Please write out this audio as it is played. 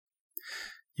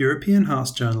European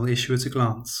Heart Journal Issue at a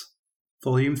Glance,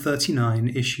 Volume 39,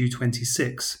 Issue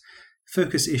 26,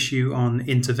 Focus Issue on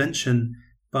Intervention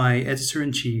by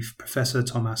Editor-in-Chief Professor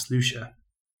Thomas Lüscher.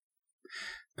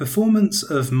 Performance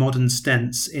of modern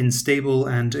stents in stable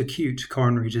and acute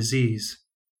coronary disease.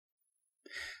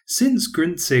 Since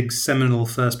Grüntzig's seminal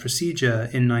first procedure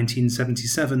in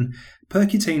 1977,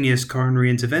 percutaneous coronary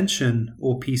intervention,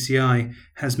 or PCI,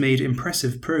 has made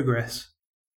impressive progress.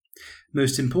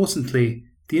 Most importantly,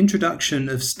 the introduction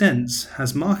of stents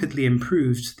has markedly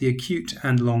improved the acute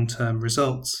and long-term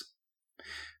results.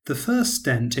 The first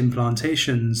stent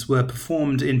implantations were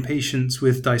performed in patients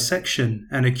with dissection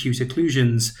and acute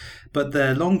occlusions, but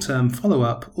their long-term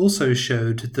follow-up also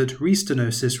showed that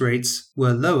restenosis rates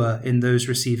were lower in those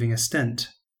receiving a stent.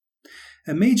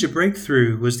 A major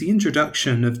breakthrough was the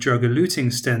introduction of drug-eluting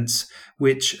stents,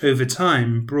 which over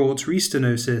time brought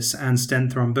restenosis and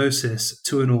stent thrombosis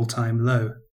to an all-time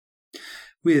low.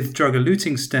 With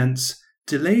drug-eluting stents,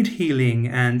 delayed healing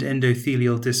and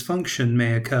endothelial dysfunction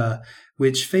may occur,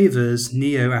 which favors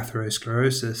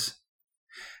neoatherosclerosis.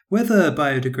 Whether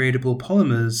biodegradable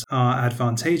polymers are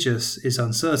advantageous is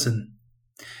uncertain.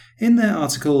 In their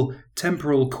article,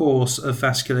 Temporal Course of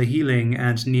Vascular Healing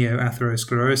and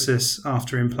Neoatherosclerosis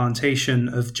After Implantation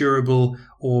of Durable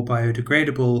or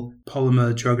Biodegradable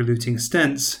Polymer Drug-Eluting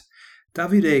Stents,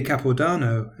 Davide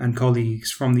Capodano and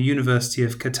colleagues from the University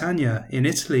of Catania in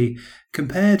Italy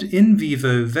compared in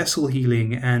vivo vessel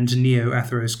healing and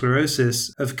neoatherosclerosis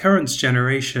of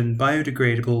current-generation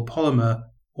biodegradable polymer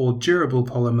or durable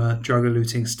polymer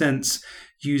drug-eluting stents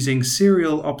using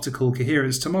serial optical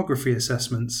coherence tomography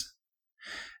assessments.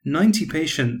 90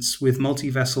 patients with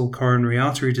multivessel coronary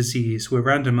artery disease were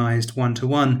randomized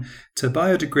 1-to-1 to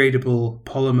biodegradable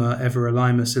polymer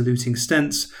everolimus-eluting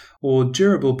stents or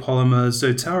durable polymer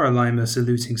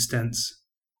zotara-limus-eluting stents.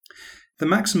 The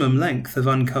maximum length of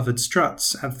uncovered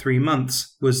struts at 3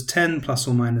 months was 10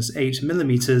 ± 8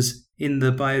 mm in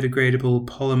the biodegradable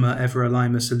polymer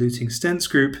everolimus-eluting stents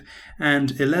group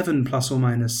and 11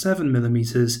 ± 7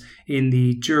 mm in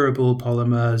the durable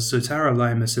polymer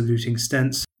zotara-limus-eluting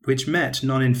stents, which met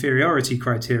non-inferiority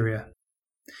criteria.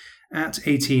 At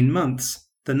 18 months,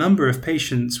 the number of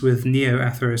patients with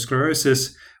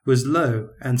neoatherosclerosis was low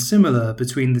and similar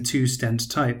between the two stent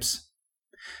types.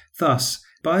 Thus,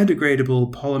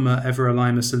 biodegradable polymer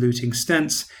everolimus-eluting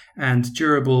stents and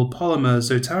durable polymer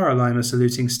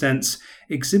zotara-limus-eluting stents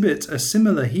exhibit a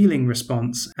similar healing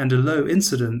response and a low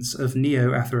incidence of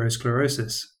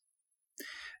neoatherosclerosis.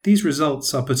 These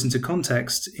results are put into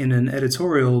context in an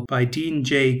editorial by Dean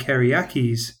J.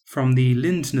 Keriakis from the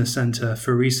Lindner Center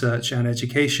for Research and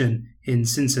Education in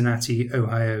Cincinnati,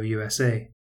 Ohio, USA.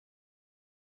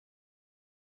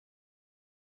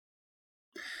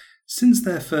 Since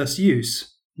their first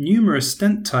use, numerous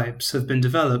stent types have been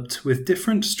developed with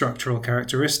different structural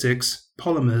characteristics,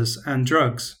 polymers, and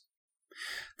drugs.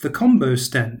 The combo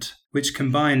stent, which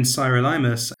combines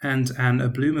sirolimus and an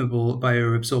oblumable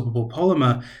bioabsorbable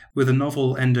polymer with a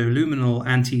novel endoluminal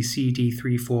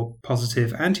anti-CD34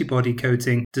 positive antibody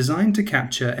coating designed to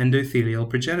capture endothelial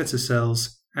progenitor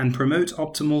cells and promote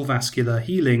optimal vascular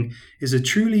healing, is a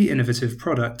truly innovative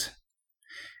product.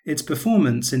 Its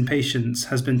performance in patients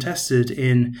has been tested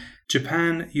in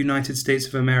Japan, United States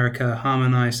of America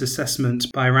Harmonized Assessment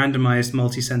by Randomized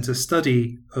Multicenter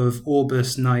Study of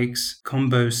Orbis Nike's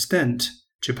Combo Stent,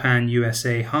 Japan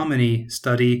USA Harmony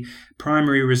Study,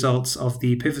 primary results of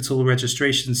the pivotal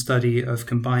registration study of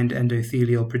combined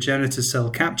endothelial progenitor cell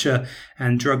capture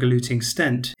and drug-eluting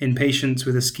stent in patients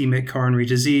with ischemic coronary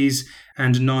disease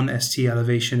and non-ST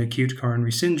elevation acute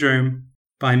coronary syndrome,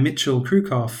 by Mitchell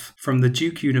Krukoff from the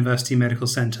Duke University Medical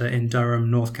Center in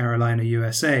Durham, North Carolina,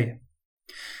 USA.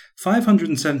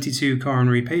 572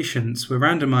 coronary patients were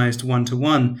randomized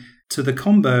 1-to-1 to the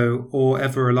combo or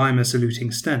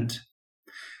everolimus-eluting stent.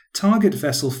 Target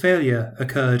vessel failure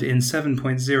occurred in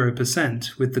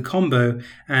 7.0% with the combo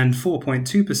and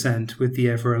 4.2% with the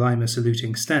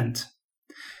everolimus-eluting stent.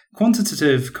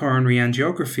 Quantitative coronary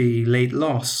angiography late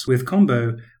loss with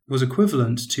combo was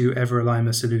equivalent to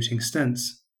everolimus-eluting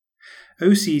stents.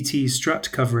 OCT strut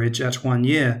coverage at 1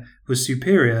 year was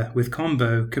superior with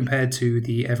combo compared to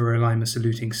the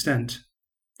everolimus-eluting stent.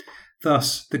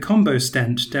 Thus, the combo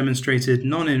stent demonstrated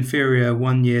non-inferior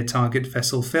 1-year target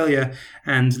vessel failure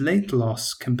and late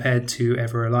loss compared to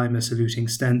everolimus-eluting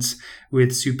stents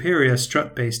with superior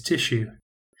strut-based tissue.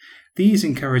 These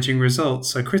encouraging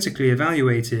results are critically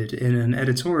evaluated in an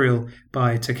editorial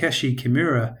by Takeshi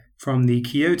Kimura from the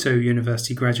Kyoto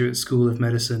University Graduate School of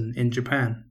Medicine in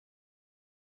Japan.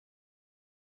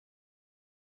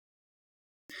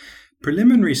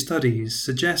 Preliminary studies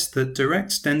suggest that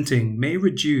direct stenting may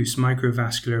reduce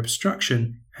microvascular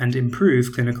obstruction and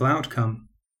improve clinical outcome.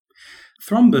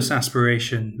 Thrombus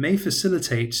aspiration may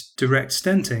facilitate direct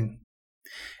stenting.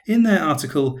 In their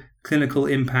article, Clinical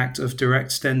Impact of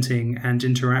Direct Stenting and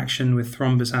Interaction with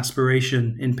Thrombus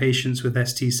Aspiration in Patients with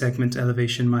ST Segment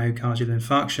Elevation Myocardial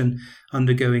Infarction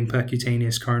Undergoing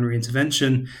Percutaneous Coronary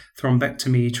Intervention,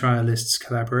 Thrombectomy Trialists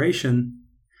Collaboration,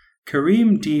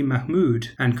 Karim D. Mahmoud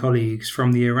and colleagues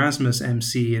from the Erasmus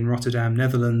MC in Rotterdam,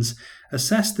 Netherlands,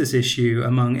 assessed this issue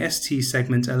among ST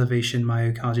segment elevation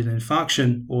myocardial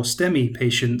infarction, or STEMI,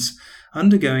 patients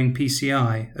undergoing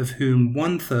PCI, of whom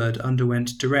 1/3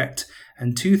 underwent direct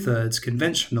and 2/3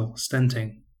 conventional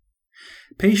stenting.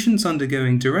 Patients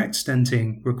undergoing direct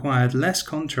stenting required less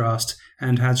contrast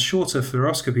and had shorter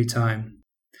fluoroscopy time.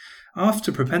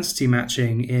 After propensity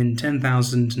matching in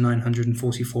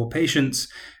 10,944 patients,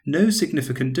 no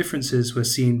significant differences were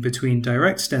seen between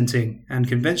direct stenting and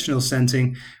conventional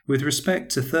stenting with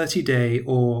respect to 30-day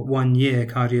or 1-year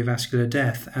cardiovascular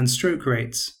death and stroke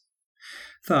rates.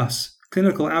 Thus,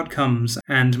 clinical outcomes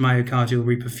and myocardial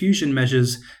reperfusion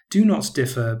measures do not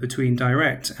differ between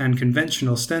direct and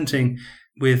conventional stenting,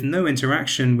 with no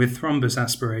interaction with thrombus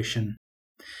aspiration.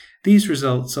 These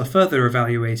results are further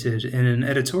evaluated in an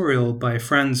editorial by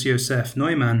Franz Josef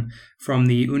Neumann from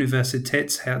the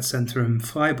Universitätsherzzentrum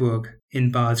Freiburg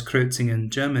in Bad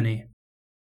Krozingen, Germany.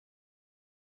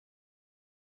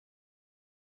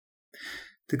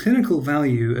 The clinical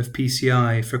value of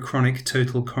PCI for chronic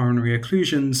total coronary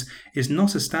occlusions is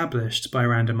not established by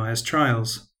randomized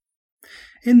trials.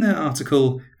 In their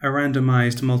article, A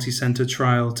Randomized Multicenter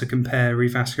Trial to Compare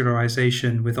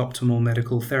Revascularization with Optimal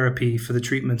Medical Therapy for the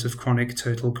Treatment of Chronic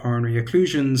Total Coronary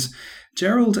Occlusions,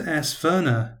 Gerald S.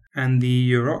 Werner and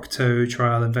the Eurocto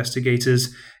trial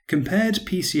investigators compared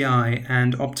PCI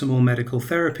and optimal medical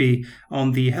therapy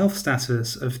on the health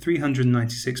status of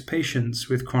 396 patients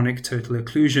with chronic total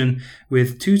occlusion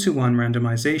with 2-to-1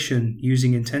 randomization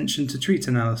using intention to treat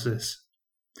analysis.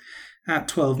 At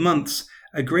 12 months,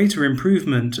 a greater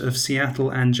improvement of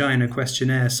Seattle Angina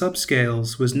Questionnaire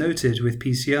subscales was noted with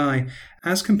PCI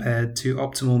as compared to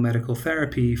optimal medical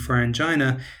therapy for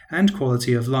angina and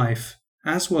quality of life,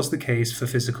 as was the case for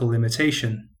physical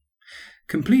limitation.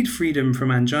 Complete freedom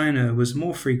from angina was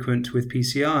more frequent with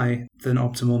PCI than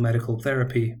optimal medical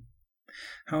therapy.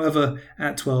 However,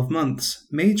 at 12 months,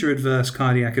 major adverse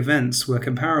cardiac events were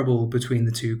comparable between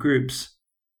the two groups.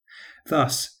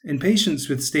 Thus, in patients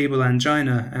with stable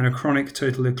angina and a chronic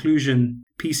total occlusion,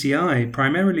 PCI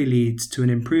primarily leads to an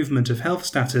improvement of health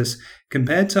status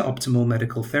compared to optimal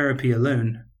medical therapy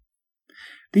alone.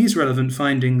 These relevant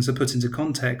findings are put into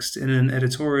context in an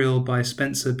editorial by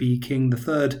Spencer B. King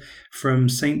III from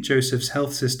St. Joseph's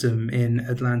Health System in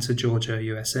Atlanta, Georgia,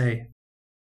 USA.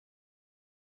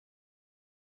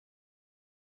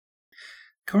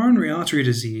 Coronary artery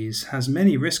disease has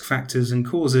many risk factors and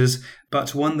causes,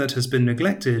 but one that has been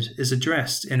neglected is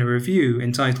addressed in a review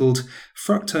entitled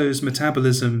Fructose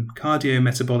Metabolism,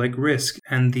 Cardiometabolic Risk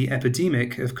and the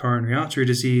Epidemic of Coronary Artery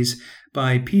Disease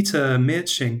by Peter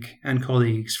Meertschink and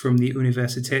colleagues from the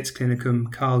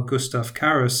Universitätsklinikum Carl Gustav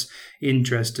Karus in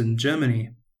Dresden, Germany.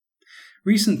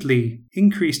 Recently,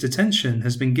 increased attention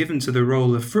has been given to the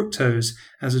role of fructose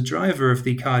as a driver of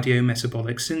the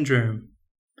cardiometabolic syndrome.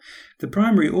 The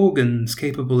primary organs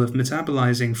capable of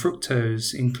metabolizing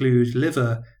fructose include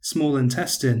liver, small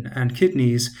intestine, and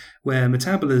kidneys, where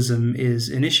metabolism is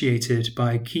initiated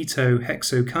by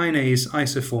ketohexokinase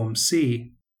isoform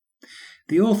C.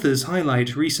 The authors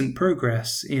highlight recent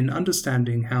progress in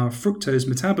understanding how fructose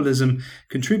metabolism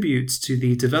contributes to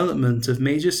the development of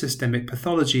major systemic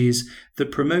pathologies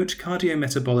that promote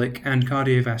cardiometabolic and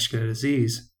cardiovascular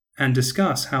disease, and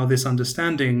discuss how this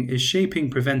understanding is shaping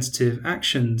preventative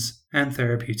actions and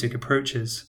therapeutic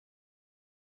approaches.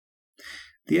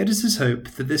 The editors hope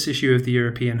that this issue of the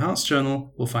European Hearts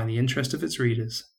Journal will find the interest of its readers.